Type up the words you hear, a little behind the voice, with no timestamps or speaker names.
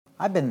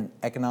I've been an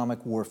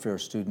economic warfare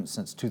student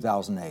since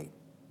 2008.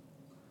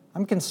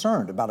 I'm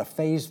concerned about a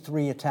Phase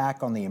 3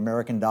 attack on the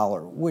American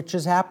dollar, which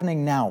is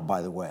happening now,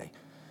 by the way.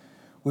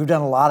 We've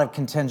done a lot of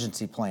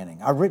contingency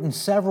planning. I've written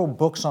several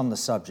books on the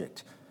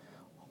subject.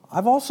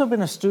 I've also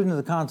been a student of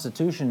the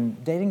Constitution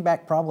dating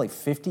back probably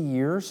 50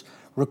 years,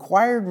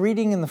 required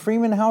reading in the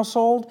Freeman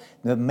household,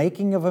 The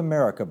Making of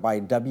America by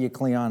W.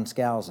 Cleon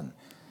Skousen.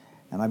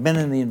 And I've been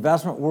in the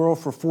investment world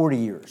for 40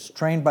 years,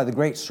 trained by the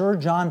great Sir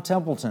John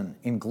Templeton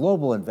in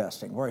global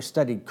investing, where I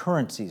studied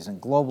currencies and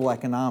global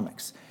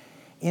economics.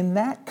 In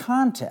that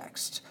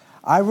context,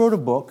 I wrote a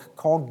book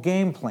called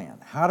Game Plan: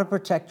 How to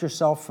Protect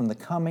Yourself from the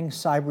Coming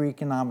Cyber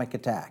Economic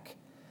Attack.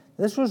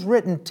 This was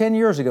written 10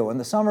 years ago in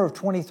the summer of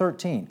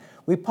 2013.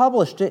 We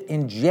published it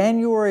in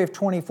January of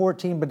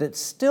 2014, but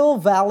it's still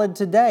valid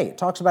today. It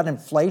talks about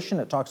inflation,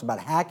 it talks about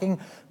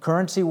hacking,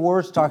 currency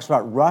wars, it talks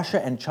about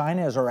Russia and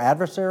China as our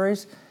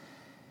adversaries.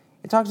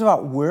 It talks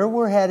about where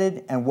we're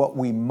headed and what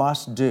we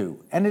must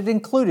do. And it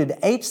included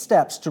 8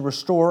 steps to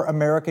restore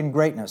American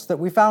greatness that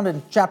we found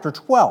in Chapter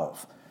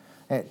 12.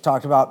 It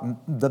talked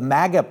about the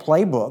MAGA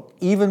playbook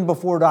even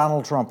before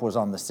Donald Trump was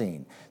on the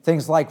scene.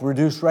 Things like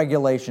reduce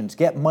regulations,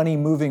 get money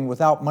moving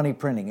without money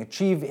printing,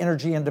 achieve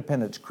energy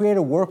independence, create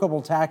a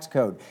workable tax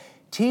code,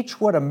 teach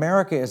what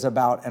America is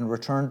about, and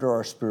return to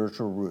our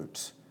spiritual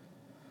roots.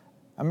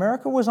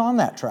 America was on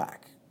that track.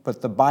 But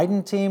the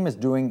Biden team is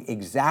doing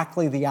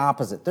exactly the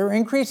opposite. They're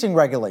increasing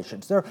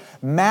regulations. They're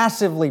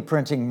massively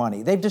printing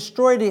money. They've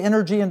destroyed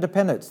energy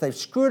independence. They've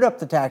screwed up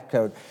the tax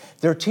code.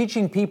 They're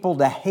teaching people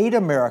to hate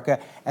America,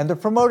 and they're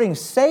promoting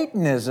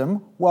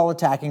Satanism while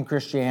attacking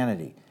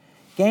Christianity.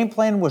 Game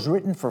Plan was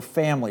written for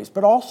families,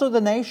 but also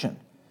the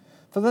nation.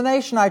 For the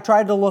nation, I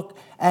tried to look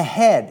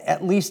ahead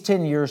at least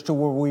 10 years to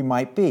where we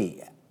might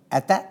be.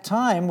 At that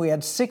time, we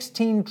had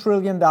 $16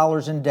 trillion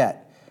in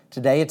debt.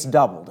 Today it's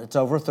doubled. It's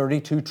over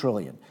 $32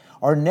 trillion.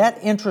 Our net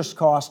interest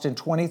cost in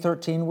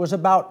 2013 was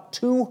about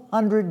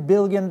 $200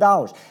 billion.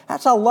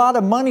 That's a lot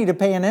of money to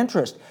pay in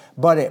interest.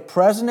 But at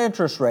present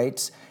interest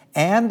rates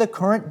and the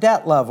current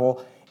debt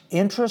level,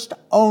 interest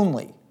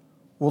only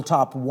will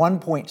top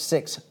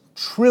 $1.6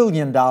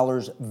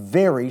 trillion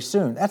very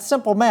soon. That's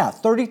simple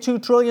math.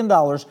 $32 trillion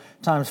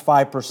times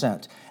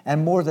 5%.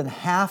 And more than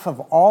half of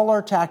all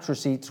our tax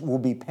receipts will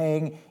be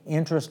paying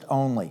interest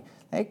only.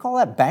 They call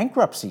that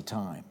bankruptcy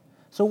time.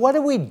 So what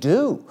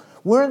do?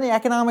 We're in the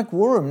economic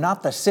war room,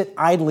 not the sit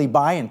idly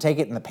by and take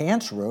it in the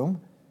pants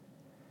room.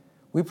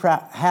 We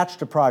hatched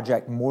a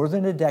project more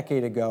than a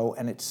decade ago,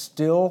 and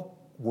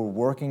we're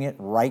working it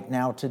right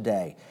now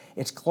today.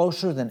 It's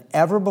closer than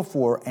ever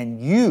before, and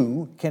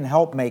you can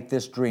help make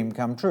this dream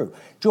come true.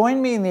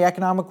 Join me in the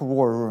economic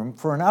war room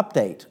for an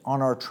update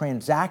on our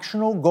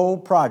transactional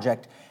gold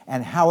project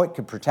and how it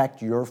could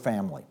protect your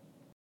family.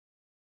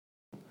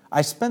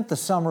 I spent the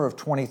summer of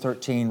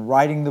 2013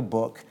 writing the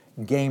book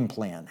Game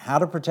Plan: How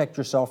to Protect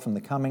Yourself from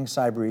the Coming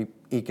Cyber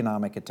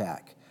Economic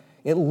Attack.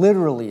 It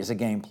literally is a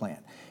game plan.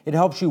 It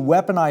helps you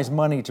weaponize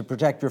money to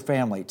protect your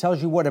family. It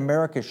tells you what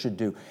America should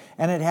do.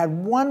 And it had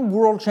one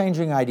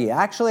world-changing idea.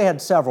 Actually, it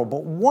had several,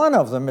 but one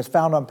of them is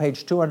found on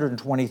page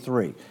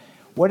 223.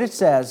 What it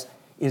says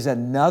is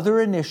another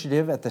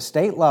initiative at the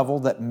state level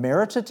that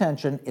merits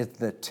attention is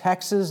the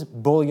Texas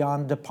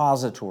Bullion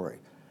Depository,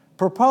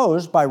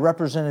 proposed by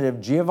Representative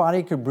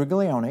Giovanni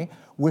Cabriglione,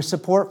 with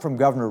support from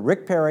Governor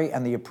Rick Perry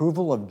and the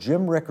approval of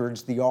Jim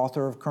Rickards, the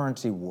author of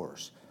Currency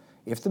Wars.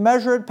 If the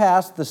measure had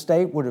passed, the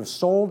state would have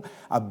sold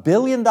 $1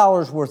 billion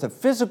worth of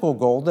physical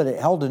gold that it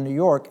held in New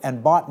York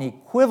and bought an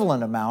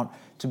equivalent amount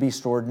to be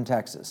stored in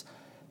Texas.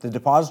 The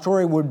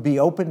depository would be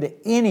open to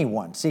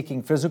anyone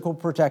seeking physical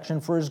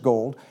protection for his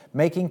gold,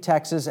 making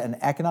Texas an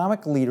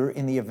economic leader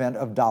in the event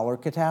of dollar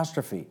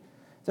catastrophe.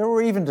 There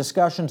were even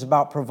discussions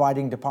about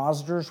providing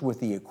depositors with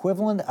the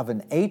equivalent of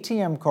an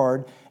ATM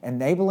card,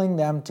 enabling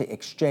them to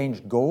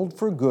exchange gold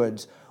for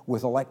goods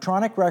with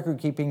electronic record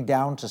keeping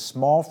down to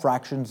small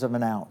fractions of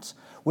an ounce.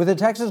 With a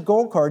Texas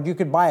Gold Card, you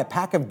could buy a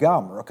pack of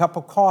gum or a cup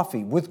of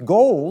coffee with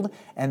gold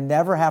and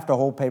never have to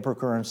hold paper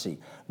currency.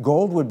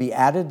 Gold would be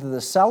added to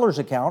the seller's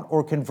account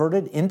or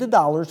converted into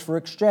dollars for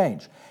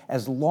exchange.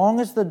 As long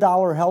as the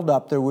dollar held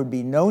up, there would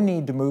be no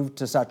need to move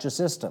to such a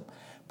system.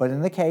 But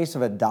in the case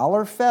of a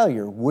dollar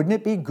failure, wouldn't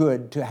it be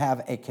good to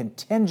have a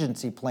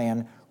contingency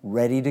plan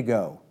ready to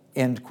go?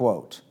 End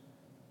quote.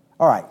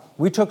 All right,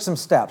 we took some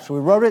steps. We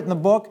wrote it in the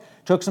book,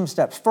 took some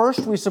steps. First,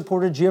 we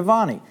supported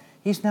Giovanni.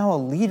 He's now a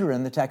leader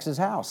in the Texas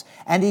House.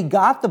 And he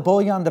got the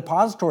Bullion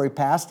Depository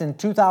passed in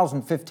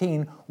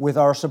 2015 with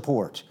our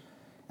support.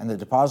 And the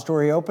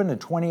depository opened in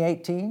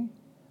 2018,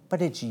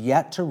 but it's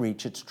yet to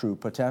reach its true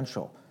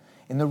potential.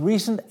 In the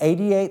recent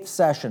 88th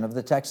session of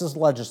the Texas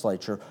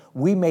legislature,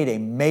 we made a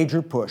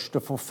major push to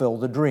fulfill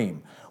the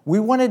dream. We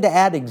wanted to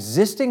add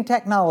existing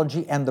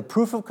technology and the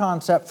proof of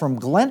concept from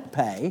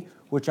GlintPay,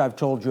 which I've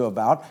told you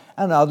about,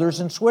 and others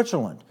in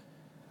Switzerland.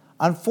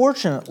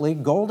 Unfortunately,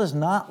 gold is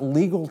not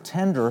legal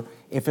tender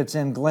if it's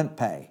in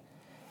GlintPay.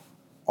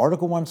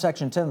 Article 1,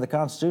 Section 10 of the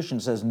Constitution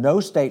says no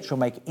state shall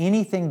make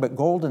anything but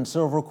gold and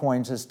silver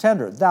coins as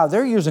tender. Now,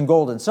 they're using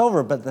gold and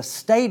silver, but the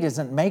state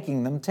isn't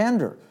making them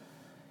tender.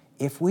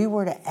 If we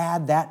were to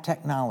add that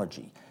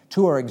technology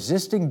to our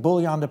existing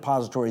bullion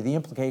depository, the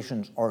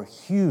implications are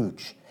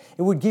huge.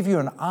 It would give you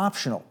an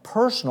optional,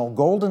 personal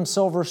gold and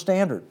silver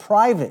standard,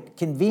 private,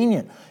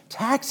 convenient,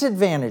 tax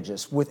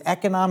advantages with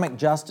economic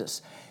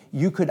justice.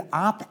 You could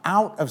opt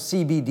out of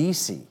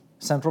CBDC,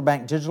 central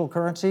bank digital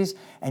currencies,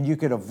 and you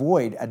could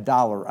avoid a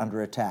dollar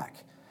under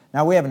attack.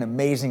 Now, we have an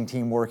amazing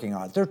team working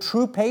on it. They're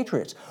true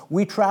patriots.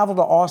 We traveled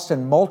to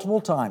Austin multiple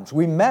times.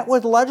 We met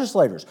with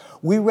legislators.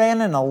 We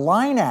ran an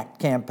Align Act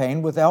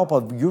campaign with the help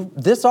of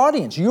this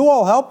audience. You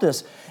all helped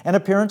us, and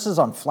appearances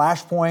on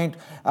Flashpoint,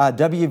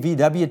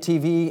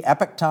 WVW-TV,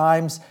 Epic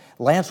Times,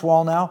 Lance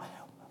Wallnow.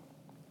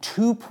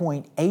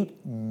 2.8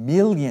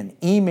 million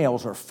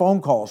emails or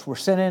phone calls were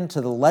sent in to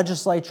the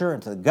legislature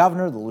and to the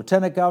governor, the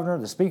lieutenant governor,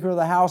 the speaker of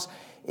the House.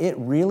 It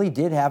really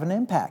did have an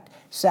impact.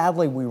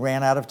 Sadly, we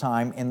ran out of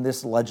time in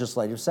this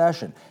legislative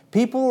session.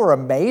 People were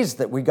amazed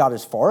that we got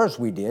as far as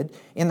we did.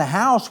 In the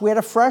House, we had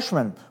a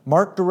freshman,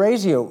 Mark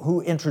DeRazio,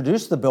 who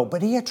introduced the bill,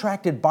 but he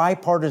attracted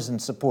bipartisan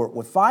support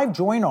with 5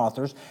 joint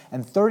authors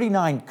and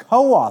 39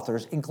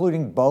 co-authors,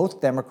 including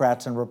both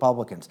Democrats and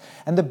Republicans.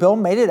 And the bill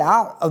made it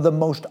out of the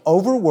most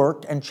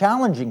overworked and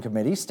challenging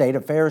committee, State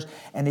Affairs,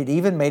 and it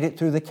even made it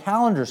through the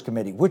Calendars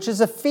Committee, which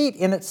is a feat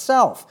in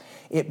itself.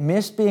 It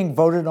missed being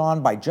voted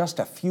on by just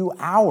a few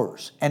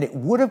hours, and it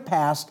would have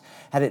passed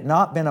had it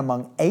not been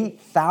among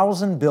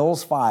 8,000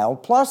 bills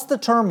filed, plus the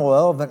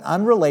turmoil of an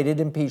unrelated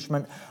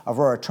impeachment of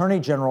our Attorney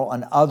General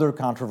and other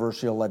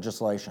controversial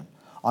legislation.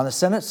 On the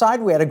Senate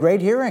side, we had a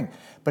great hearing,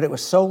 but it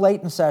was so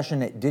late in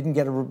session it didn't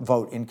get a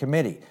vote in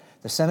committee.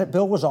 The Senate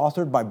bill was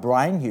authored by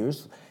Brian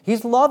Hughes.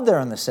 He's loved there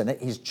in the Senate.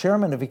 He's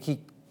chairman of a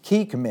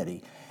key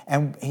committee.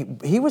 And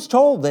he was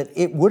told that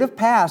it would have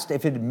passed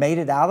if it had made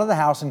it out of the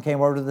House and came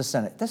over to the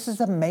Senate. This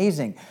is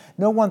amazing.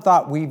 No one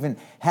thought we even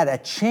had a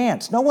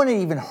chance. No one had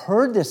even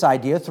heard this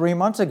idea 3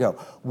 months ago.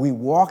 We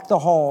walked the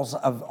halls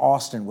of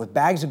Austin with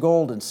bags of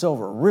gold and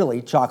silver,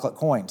 really chocolate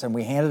coins, and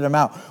we handed them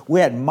out.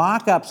 We had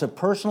mock-ups of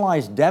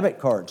personalized debit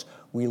cards.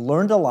 We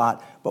learned a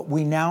lot, but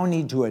we now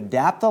need to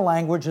adapt the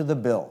language of the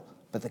bill.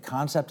 But the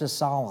concept is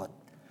solid.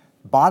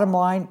 Bottom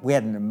line, we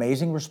had an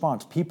amazing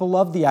response. People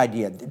love the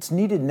idea. It's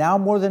needed now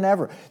more than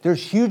ever.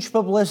 There's huge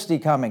publicity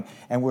coming,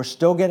 and we're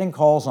still getting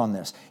calls on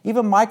this.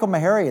 Even Michael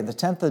Maharrey at the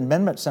 10th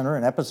Amendment Center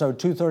in episode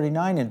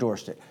 239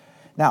 endorsed it.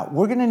 Now,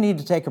 we're going to need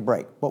to take a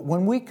break, but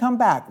when we come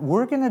back,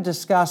 we're going to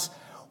discuss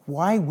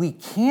why we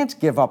can't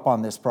give up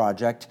on this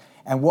project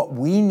and what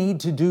we need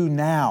to do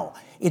now.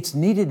 It's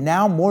needed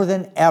now more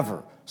than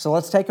ever. So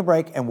let's take a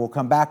break, and we'll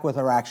come back with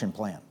our action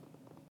plan.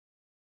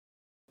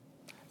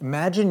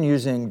 Imagine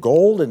using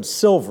gold and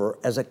silver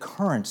as a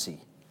currency,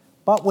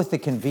 but with the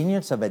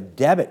convenience of a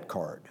debit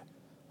card.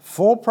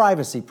 Full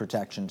privacy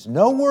protections,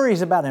 no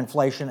worries about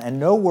inflation, and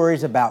no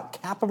worries about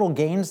capital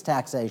gains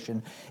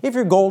taxation if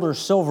your gold or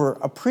silver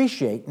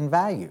appreciate in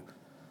value.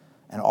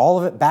 And all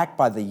of it backed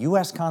by the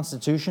U.S.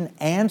 Constitution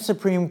and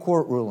Supreme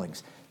Court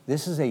rulings.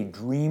 This is a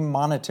dream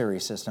monetary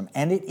system,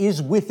 and it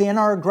is within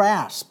our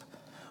grasp.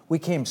 We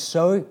came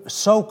so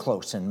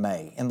close in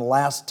May in the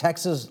last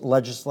Texas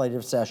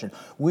legislative session.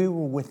 We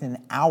were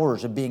within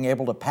hours of being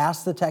able to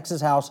pass the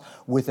Texas House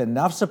with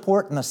enough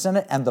support in the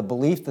Senate and the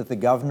belief that the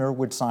governor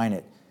would sign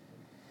it.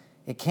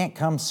 It can't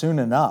come soon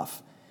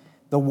enough.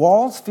 The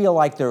walls feel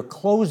like they're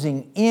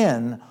closing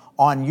in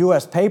on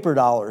U.S. paper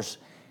dollars,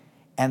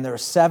 and there are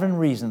 7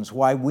 reasons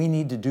why we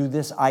need to do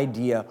this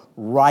idea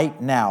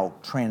right now,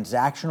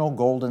 transactional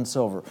gold and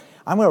silver.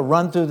 I'm going to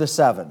run through the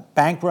 7.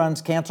 Bank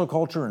runs, cancel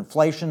culture,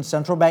 inflation,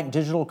 central bank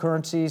digital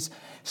currencies,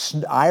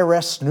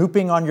 IRS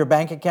snooping on your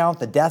bank account,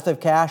 the death of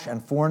cash,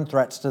 and foreign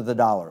threats to the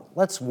dollar.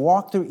 Let's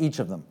walk through each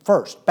of them.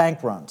 First,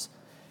 bank runs.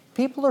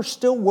 People are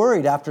still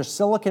worried after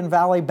Silicon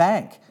Valley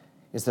Bank.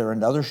 Is there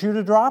another shoe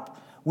to drop?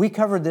 We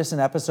covered this in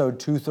episode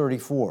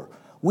 234.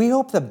 We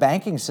hope the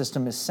banking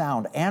system is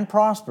sound and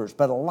prospers,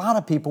 but a lot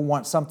of people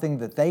want something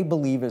that they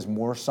believe is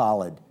more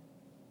solid.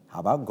 How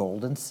about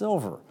gold and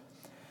silver?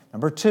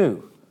 Number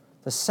 2,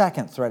 the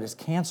second threat is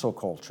cancel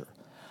culture.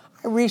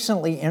 I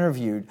recently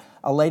interviewed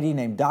a lady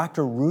named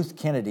Dr. Ruth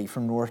Kennedy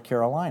from North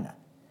Carolina.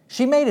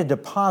 She made a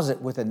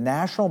deposit with a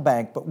national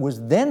bank, but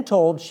was then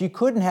told she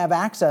couldn't have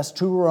access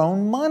to her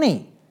own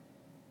money.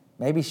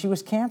 Maybe she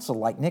was canceled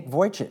like Nick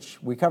Vujicic.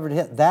 We covered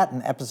that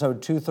in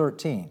episode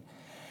 213.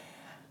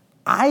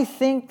 I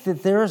think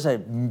that there's a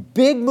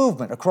big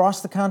movement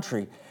across the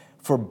country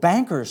for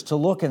bankers to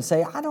look and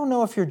say, I don't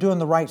know if you're doing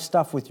the right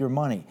stuff with your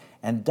money.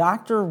 And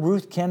Dr.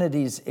 Ruth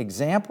Kennedy's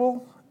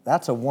example,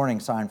 that's a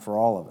warning sign for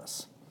all of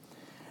us.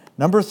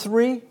 Number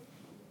 3,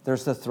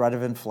 there's the threat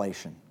of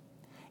inflation.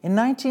 In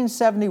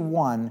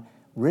 1971,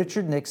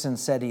 Richard Nixon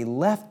said he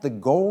left the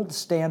gold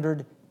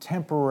standard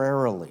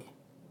temporarily.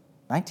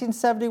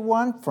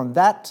 1971, from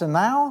that to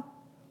now,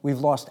 we've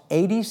lost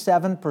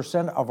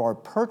 87% of our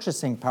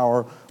purchasing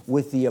power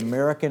with the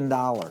American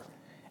dollar.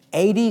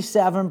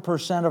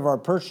 87% of our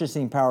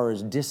purchasing power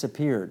has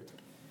disappeared.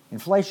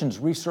 Inflation's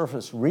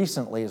resurfaced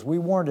recently, as we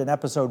warned in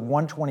episode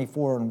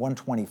 124 and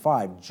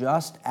 125,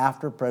 just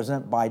after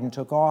President Biden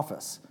took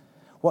office.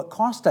 What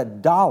cost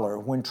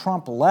 $1 when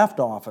Trump left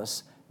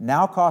office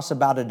now costs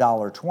about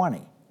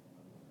 $1.20.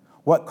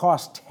 What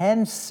cost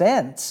 10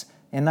 cents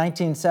in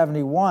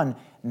 1971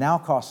 now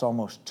costs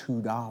almost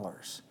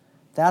 $2.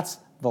 That's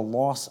the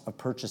loss of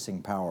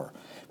purchasing power.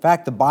 In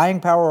fact, the buying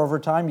power over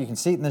time, you can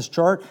see it in this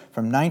chart,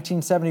 from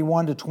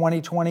 1971 to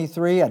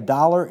 2023,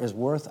 $1 is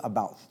worth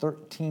about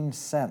 13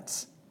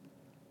 cents.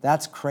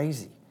 That's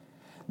crazy.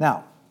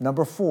 Now,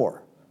 number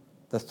 4,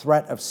 the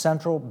threat of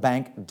central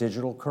bank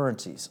digital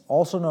currencies,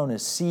 also known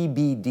as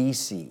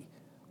CBDC.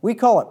 We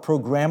call it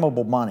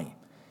programmable money.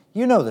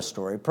 You know the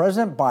story.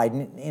 President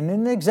Biden, in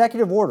an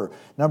executive order,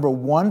 number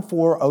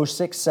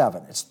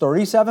 14067, it's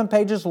 37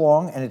 pages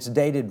long and it's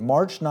dated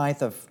March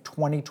 9th of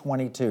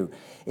 2022.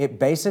 It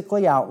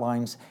basically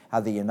outlines how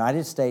the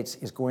United States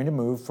is going to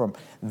move from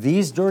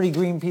these dirty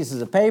green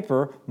pieces of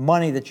paper,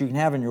 money that you can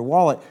have in your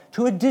wallet,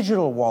 to a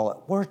digital wallet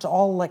where it's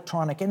all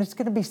electronic, and it's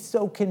going to be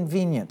so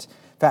convenient.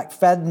 In fact,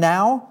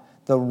 FedNow,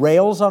 the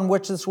rails on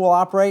which this will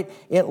operate,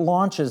 it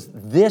launches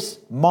this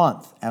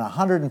month, and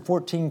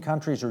 114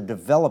 countries are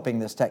developing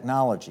this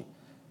technology.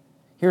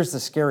 Here's the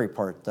scary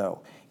part,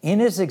 though. In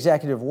his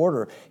executive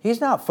order,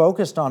 he's not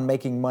focused on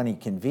making money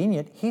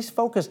convenient. He's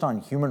focused on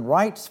human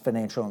rights,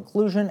 financial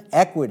inclusion,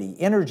 equity,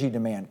 energy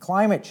demand,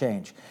 climate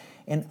change.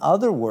 In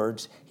other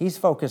words, he's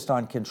focused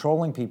on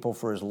controlling people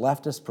for his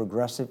leftist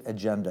progressive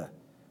agenda.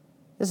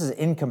 This is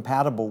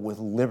incompatible with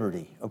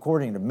liberty,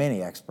 according to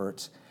many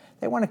experts.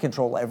 They want to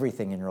control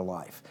everything in your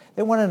life.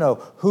 They want to know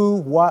who,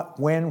 what,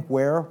 when,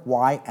 where,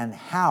 why, and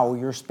how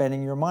you're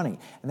spending your money.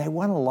 And they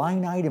want a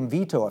line item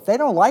veto. If they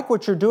don't like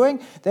what you're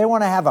doing, they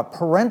want to have a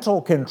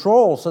parental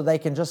control so they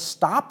can just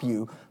stop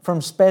you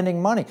from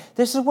spending money.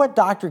 This is what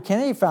Dr.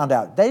 Kennedy found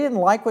out. They didn't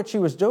like what she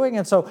was doing,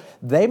 and so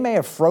they may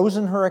have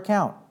frozen her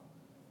account.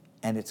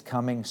 And it's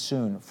coming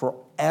soon for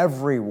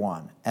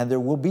everyone. And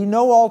there will be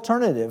no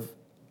alternative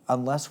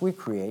unless we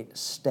create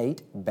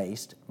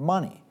state-based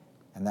money.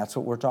 And that's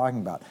what we're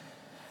talking about.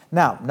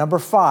 Now, number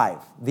 5,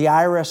 the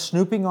IRS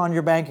snooping on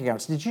your bank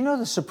accounts. Did you know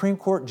the Supreme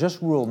Court just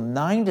ruled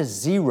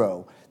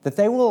 9-0 that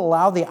they will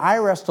allow the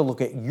IRS to look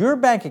at your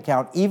bank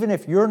account even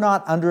if you're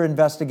not under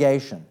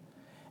investigation?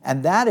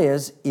 And that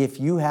is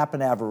if you happen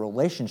to have a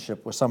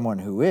relationship with someone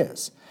who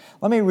is.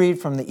 Let me read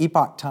from the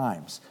Epoch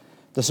Times.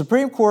 The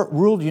Supreme Court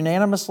ruled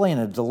unanimously in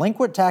a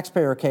delinquent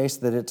taxpayer case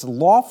that it's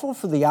lawful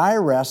for the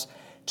IRS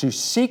to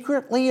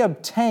secretly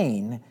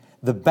obtain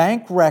the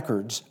bank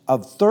records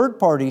of third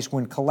parties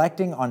when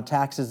collecting on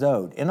taxes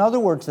owed. In other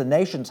words, the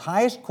nation's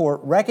highest court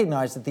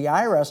recognized that the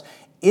IRS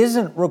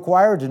isn't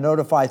required to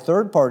notify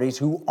third parties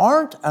who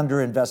aren't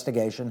under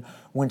investigation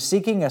when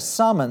seeking a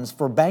summons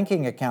for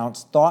banking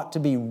accounts thought to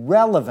be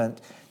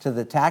relevant to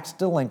the tax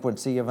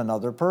delinquency of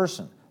another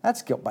person.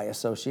 That's guilt by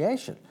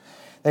association.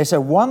 They said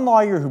one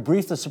lawyer who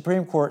briefed the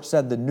Supreme Court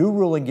said the new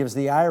ruling gives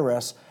the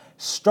IRS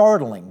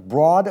startling,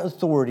 broad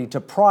authority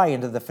to pry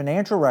into the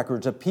financial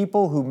records of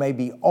people who may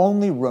be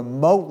only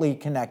remotely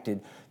connected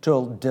to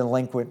a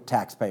delinquent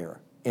taxpayer,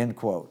 end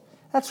quote.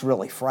 That's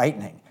really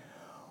frightening.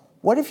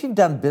 What if you've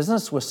done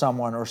business with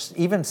someone or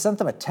even sent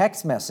them a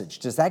text message?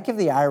 Does that give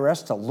the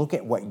IRS to look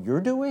at what you're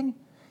doing?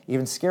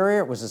 Even scarier,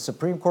 it was a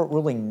Supreme Court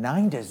ruling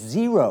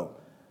 9-0.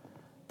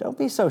 Don't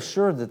be so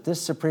sure that this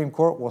Supreme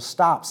Court will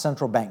stop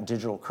central bank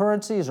digital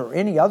currencies or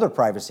any other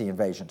privacy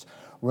invasions.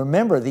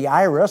 Remember, the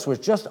IRS was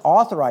just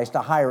authorized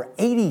to hire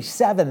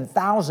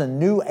 87,000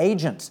 new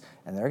agents,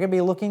 and they're going to be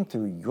looking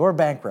through your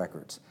bank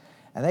records.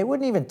 And they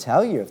wouldn't even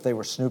tell you if they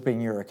were snooping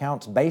your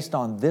accounts based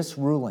on this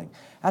ruling.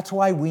 That's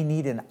why we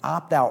need an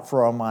opt-out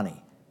for our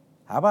money.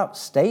 How about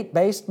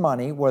state-based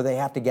money where they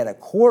have to get a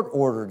court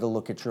order to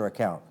look at your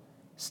account?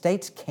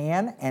 States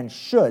can and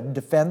should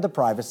defend the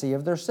privacy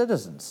of their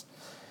citizens.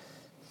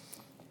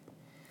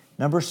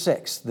 Number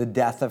 6, the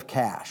death of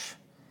cash.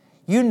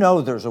 You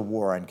know there's a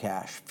war on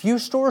cash. Few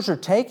stores are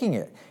taking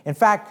it. In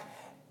fact,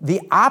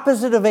 the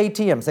opposite of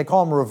ATMs, they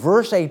call them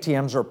reverse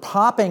ATMs, are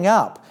popping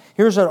up.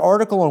 Here's an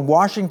article in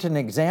Washington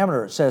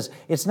Examiner. It says,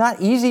 it's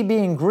not easy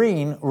being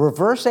green.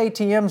 Reverse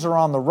ATMs are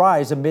on the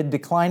rise amid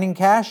declining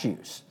cash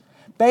use.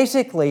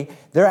 Basically,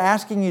 they're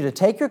asking you to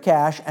take your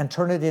cash and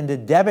turn it into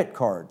debit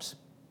cards.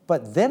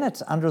 But then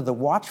it's under the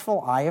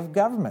watchful eye of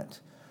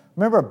government.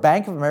 Remember,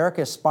 Bank of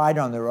America spied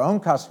on their own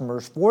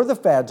customers for the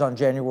feds on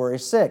January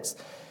 6th.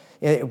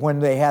 When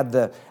they had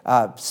the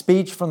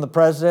speech from the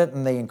president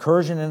and the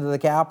incursion into the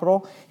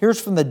Capitol. Here's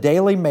from the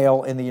Daily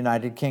Mail in the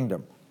United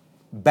Kingdom.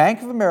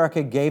 Bank of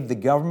America gave the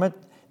government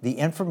the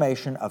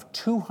information of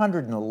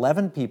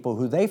 211 people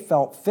who they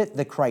felt fit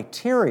the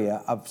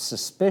criteria of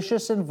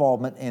suspicious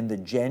involvement in the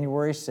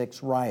January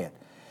 6th riot.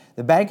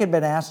 The bank had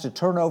been asked to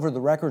turn over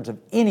the records of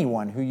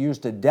anyone who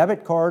used a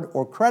debit card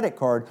or credit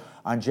card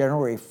on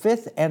January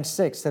 5th and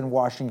 6th in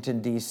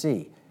Washington,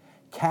 D.C.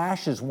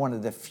 Cash is one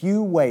of the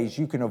few ways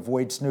you can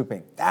avoid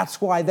snooping. That's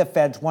why the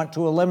feds want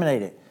to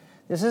eliminate it.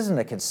 This isn't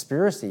a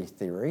conspiracy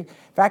theory.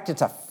 In fact,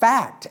 it's a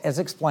fact, as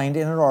explained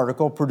in an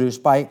article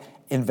produced by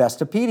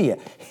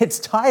Investopedia. It's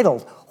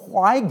titled,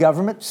 why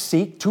governments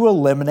seek to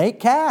eliminate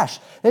cash.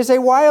 They say,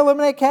 why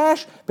eliminate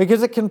cash?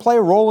 Because it can play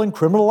a role in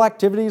criminal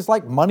activities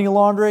like money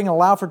laundering and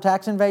allow for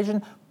tax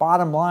evasion.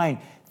 Bottom line,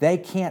 they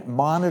can't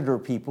monitor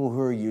people who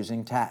are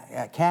using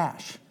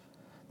cash.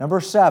 Number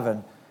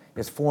 7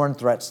 is foreign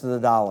threats to the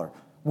dollar.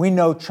 We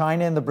know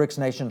China and the BRICS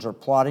nations are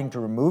plotting to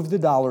remove the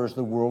dollar as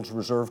the world's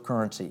reserve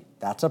currency.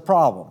 That's a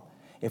problem.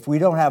 If we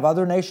don't have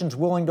other nations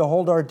willing to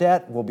hold our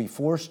debt, we'll be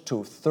forced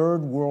to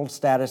third world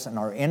status, and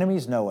our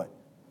enemies know it.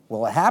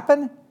 Will it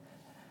happen?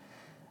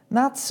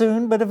 Not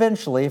soon, but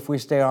eventually if we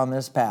stay on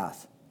this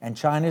path. And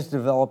China's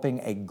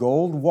developing a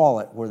gold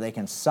wallet where they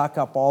can suck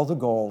up all the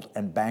gold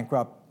and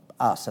bankrupt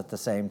us at the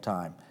same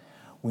time.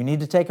 We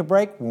need to take a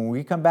break. When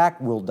we come back,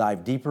 we'll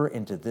dive deeper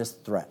into this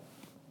threat.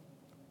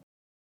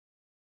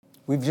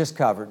 We've just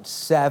covered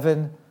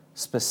 7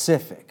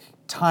 specific,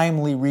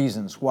 timely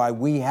reasons why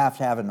we have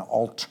to have an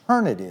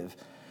alternative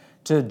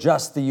to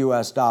just the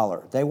US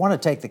dollar. They want to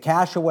take the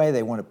cash away.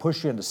 They want to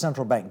push you into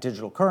central bank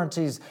digital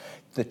currencies.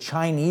 The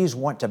Chinese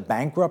want to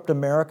bankrupt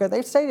America.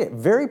 They've stated it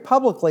very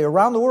publicly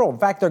around the world. In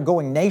fact, they're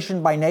going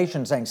nation by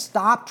nation saying,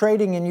 stop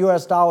trading in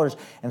US dollars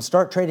and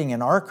start trading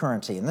in our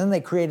currency. And then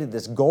they created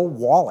this gold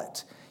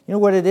wallet. You know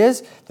what it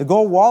is? The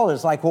gold wallet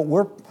is like what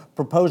we're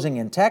proposing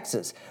in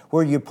Texas,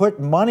 where you put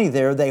money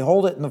there, they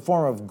hold it in the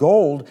form of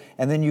gold,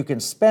 and then you can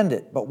spend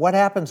it. But what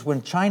happens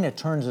when China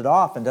turns it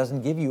off and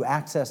doesn't give you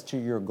access to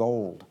your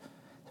gold?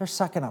 They're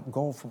sucking up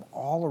gold from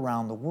all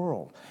around the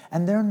world.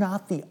 And they're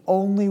not the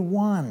only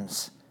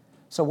ones.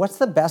 So what's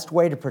the best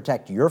way to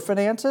protect your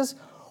finances?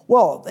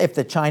 Well, if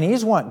the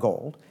Chinese want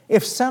gold,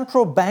 if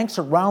central banks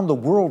around the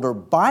world are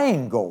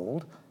buying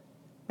gold,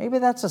 maybe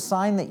that's a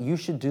sign that you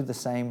should do the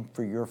same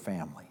for your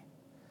family.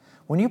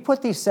 When you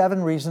put these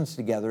 7 reasons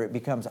together, it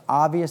becomes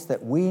obvious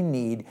that we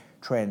need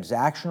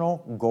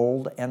transactional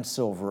gold and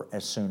silver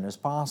as soon as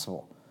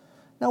possible.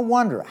 No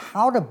wonder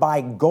how to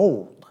buy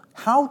gold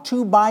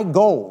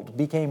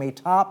became a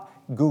top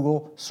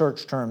Google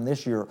search term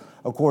this year,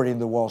 according to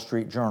the Wall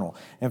Street Journal.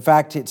 In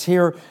fact, it's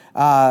here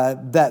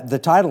that the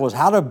title is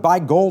How to Buy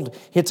Gold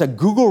Hits a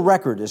Google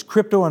Record as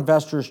Crypto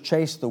Investors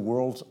Chase the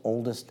World's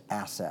Oldest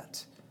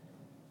Asset.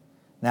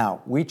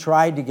 Now, we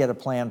tried to get a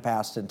plan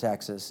passed in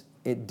Texas.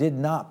 It did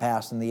not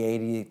pass in the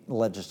 80th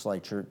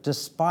legislature,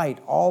 despite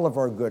all of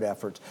our good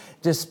efforts,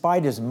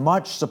 despite as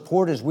much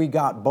support as we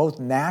got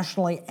both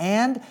nationally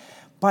and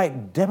by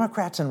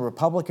Democrats and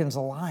Republicans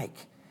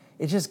alike.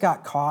 It just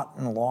got caught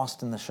and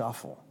lost in the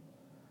shuffle.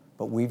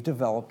 But we've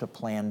developed a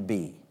plan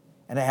B,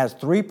 and it has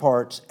 3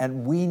 parts,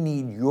 and we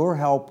need your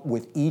help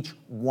with each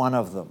one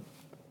of them.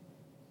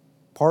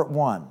 Part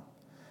 1.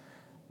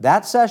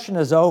 That session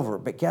is over,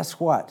 but guess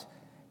what?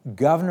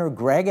 Governor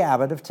Greg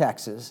Abbott of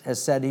Texas has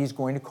said he's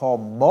going to call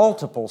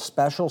multiple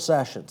special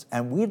sessions,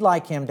 and we'd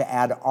like him to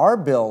add our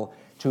bill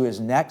to his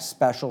next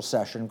special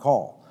session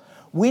call.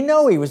 We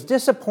know he was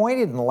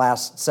disappointed in the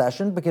last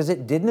session because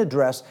it didn't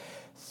address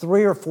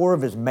 3 or 4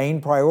 of his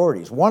main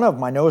priorities. One of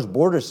them, I know, is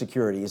border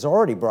security. He's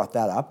already brought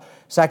that up.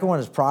 Second one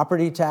is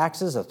property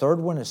taxes. The third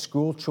one is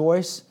school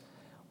choice.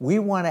 We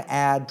want to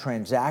add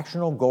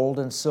transactional gold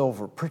and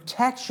silver,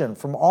 protection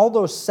from all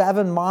those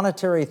 7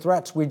 monetary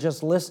threats we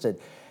just listed.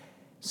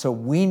 So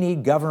we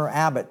need Governor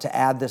Abbott to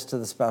add this to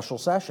the special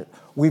session.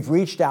 We've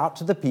reached out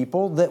to the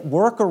people that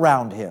work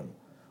around him.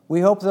 We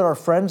hope that our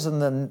friends in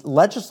the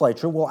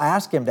legislature will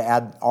ask him to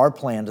add our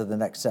plan to the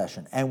next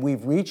session. And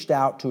we've reached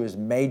out to his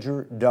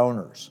major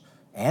donors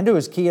and to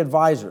his key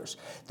advisors,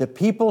 the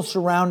people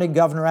surrounding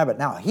Governor Abbott.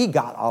 Now, he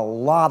got a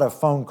lot of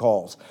phone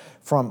calls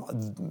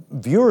from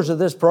viewers of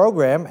this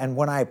program, and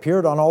when I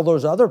appeared on all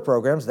those other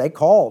programs, they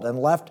called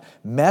and left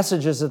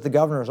messages at the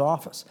governor's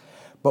office.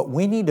 But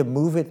we need to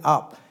move it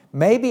up.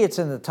 Maybe it's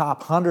in the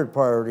top 100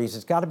 priorities.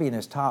 It's got to be in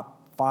his top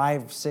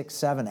 5, 6,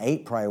 7,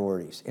 8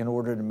 priorities in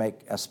order to make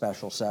a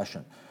special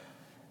session.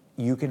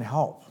 You can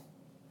help.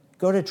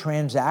 Go to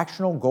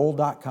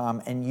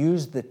transactionalgold.com and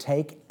use the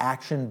Take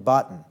Action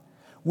button.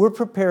 We're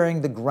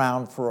preparing the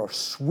ground for a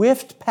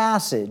swift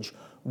passage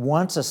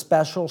once a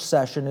special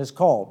session is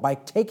called. By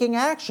taking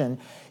action,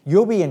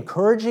 you'll be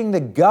encouraging the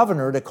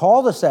governor to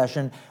call the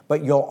session,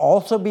 but you'll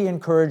also be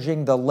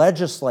encouraging the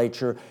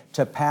legislature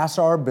to pass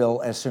our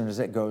bill as soon as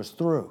it goes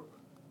through.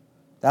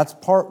 That's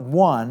part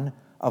 1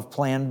 of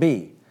Plan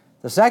B.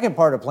 The second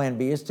part of Plan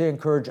B is to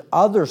encourage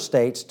other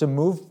states to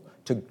move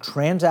to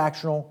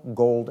transactional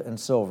gold and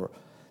silver.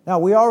 Now,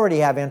 we already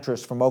have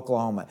interest from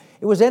Oklahoma.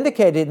 It was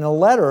indicated in a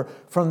letter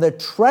from the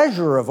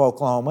treasurer of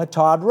Oklahoma,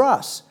 Todd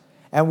Russ.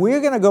 And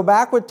we're going to go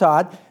back with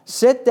Todd,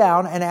 sit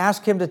down, and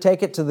ask him to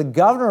take it to the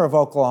governor of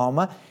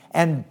Oklahoma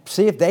and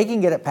see if they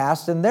can get it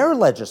passed in their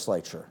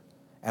legislature.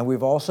 And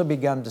we've also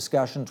begun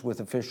discussions with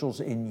officials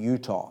in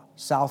Utah,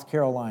 South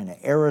Carolina,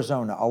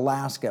 Arizona,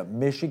 Alaska,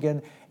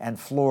 Michigan, and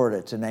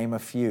Florida, to name a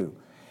few.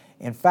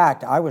 In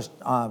fact, I was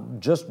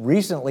just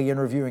recently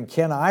interviewing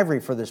Ken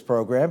Ivory for this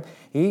program.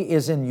 He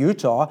is in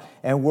Utah,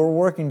 and we're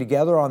working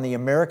together on the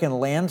American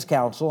Lands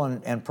Council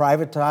and not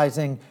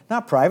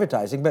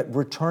privatizing, but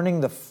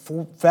returning the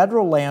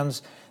federal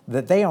lands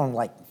that they own,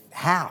 like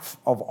half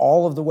of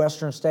all of the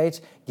western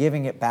states,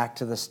 giving it back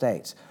to the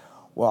states.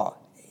 Well,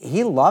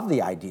 he loved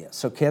the idea,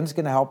 so Ken's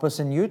going to help us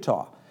in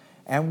Utah.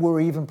 And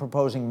we're even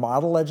proposing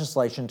model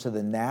legislation to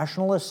the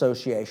National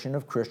Association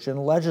of Christian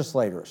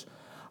Legislators.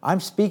 I'm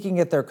speaking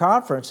at their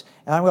conference,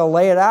 and I'm going to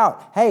lay it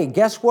out. Hey,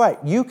 guess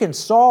what? You can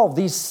solve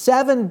these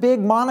 7 big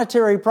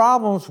monetary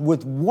problems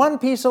with one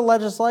piece of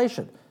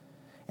legislation.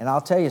 And I'll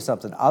tell you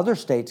something, other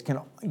states can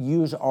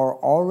use our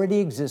already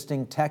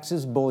existing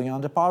Texas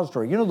Bullion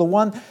Depository. You know, the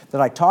one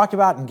that I talked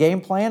about in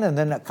Game Plan, and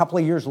then a couple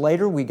of years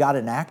later we got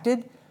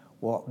enacted?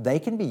 Well, they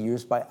can be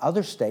used by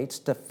other states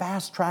to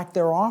fast-track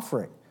their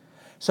offering.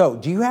 So,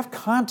 do you have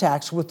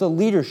contacts with the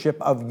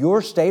leadership of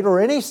your state or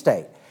any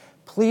state?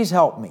 Please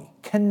help me.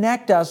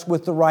 Connect us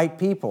with the right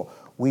people.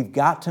 We've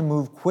got to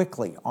move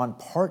quickly on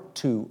part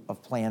 2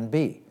 of Plan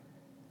B.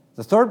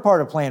 The third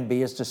part of Plan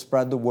B is to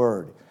spread the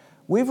word.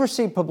 We've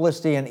received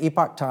publicity in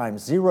Epoch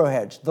Times, Zero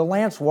Hedge, The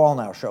Lance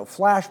Wallnau Show,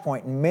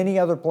 Flashpoint, and many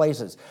other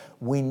places.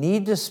 We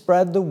need to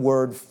spread the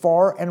word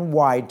far and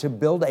wide to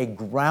build a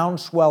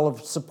groundswell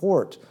of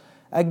support.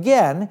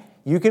 Again,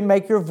 you can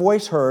make your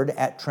voice heard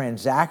at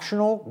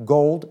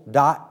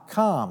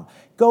transactionalgold.com.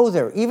 Go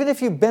there. Even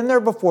if you've been there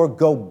before,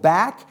 go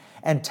back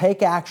and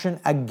take action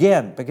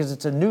again, because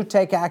it's a new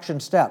take action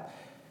step.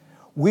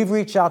 We've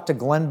reached out to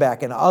Glenn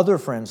Beck and other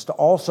friends to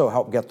also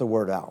help get the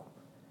word out.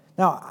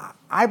 Now,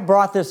 I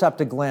brought this up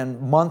to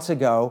Glenn months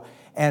ago,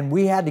 and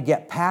we had to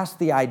get past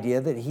the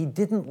idea that he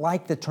didn't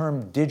like the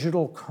term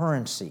digital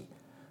currency.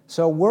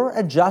 So we're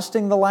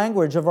adjusting the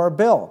language of our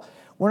bill.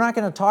 We're not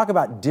going to talk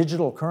about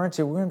digital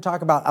currency. We're going to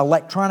talk about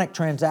electronic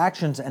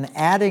transactions and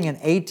adding an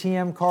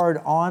ATM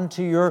card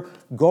onto your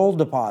gold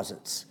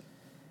deposits.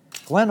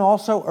 Glenn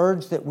also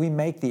urged that we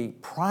make the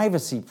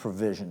privacy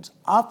provisions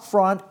up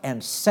front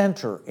and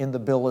center in the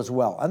bill as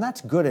well, and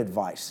that's good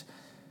advice.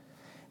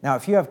 Now,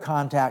 if you have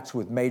contacts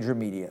with major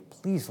media,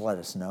 please let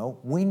us know.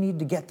 We need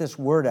to get this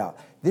word out.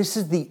 This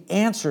is the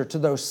answer to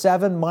those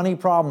 7 money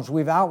problems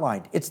we've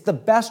outlined. It's the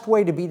best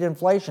way to beat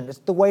inflation. It's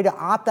the way to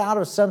opt out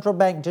of central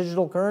bank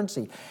digital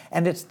currency.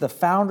 And it's the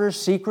founder's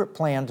secret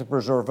plan to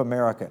preserve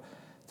America.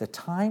 The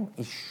time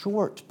is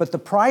short, but the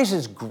prize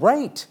is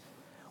great.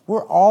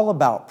 We're all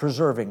about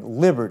preserving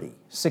liberty,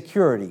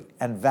 security,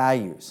 and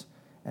values.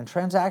 And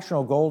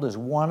transactional gold is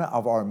one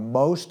of our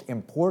most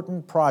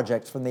important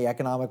projects from the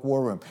Economic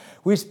War Room.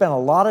 We spent a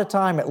lot of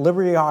time at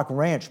Liberty Hawk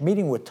Ranch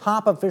meeting with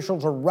top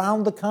officials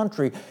around the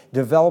country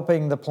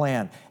developing the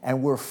plan,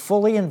 and we're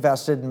fully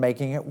invested in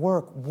making it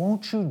work.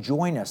 Won't you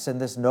join us in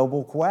this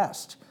noble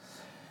quest?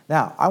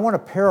 Now, I want to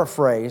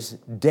paraphrase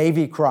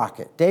Davy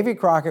Crockett. Davy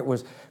Crockett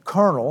was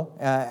colonel,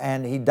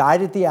 and he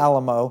died at the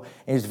Alamo.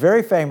 And he's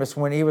very famous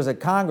when he was a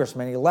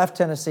congressman. He left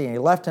Tennessee,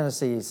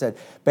 he said,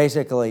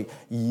 basically,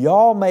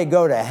 y'all may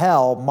go to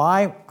hell,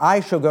 I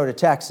shall go to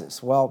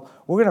Texas. Well,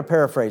 we're going to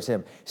paraphrase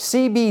him.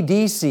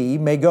 CBDC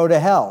may go to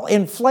hell.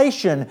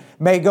 Inflation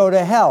may go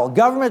to hell.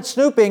 Government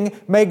snooping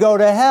may go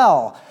to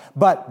hell.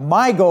 But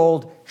my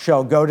gold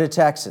shall go to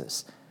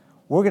Texas.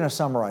 We're going to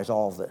summarize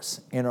all of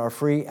this in our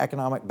free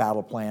economic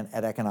battle plan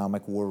at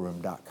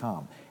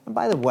economicwarroom.com. And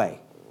by the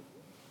way,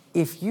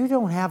 if you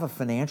don't have a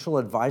financial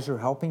advisor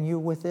helping you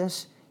with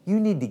this, you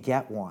need to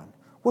get one.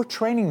 We're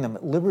training them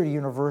at Liberty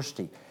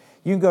University.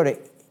 You can go to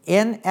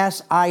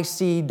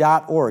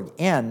nsic.org,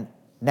 N,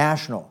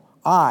 national,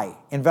 I,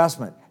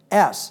 investment,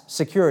 S,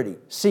 security,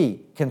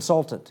 C,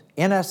 consultant,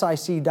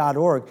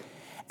 nsic.org,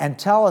 and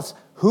tell us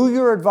who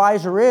your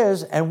advisor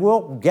is, and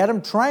we'll get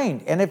them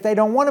trained. And if they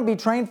don't want to be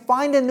trained,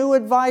 find a new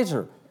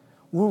advisor.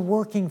 We're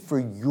working for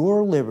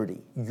your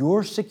liberty,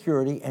 your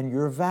security, and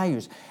your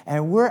values.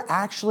 And we're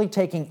actually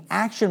taking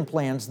action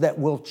plans that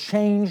will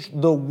change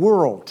the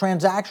world.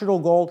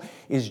 Transactional gold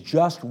is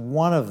just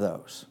one of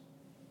those.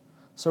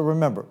 So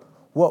remember,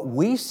 what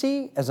we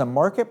see as a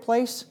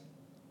marketplace,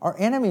 our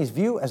enemies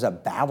view as a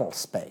battle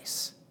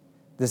space.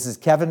 This is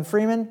Kevin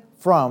Freeman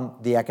from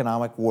the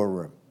Economic War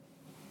Room.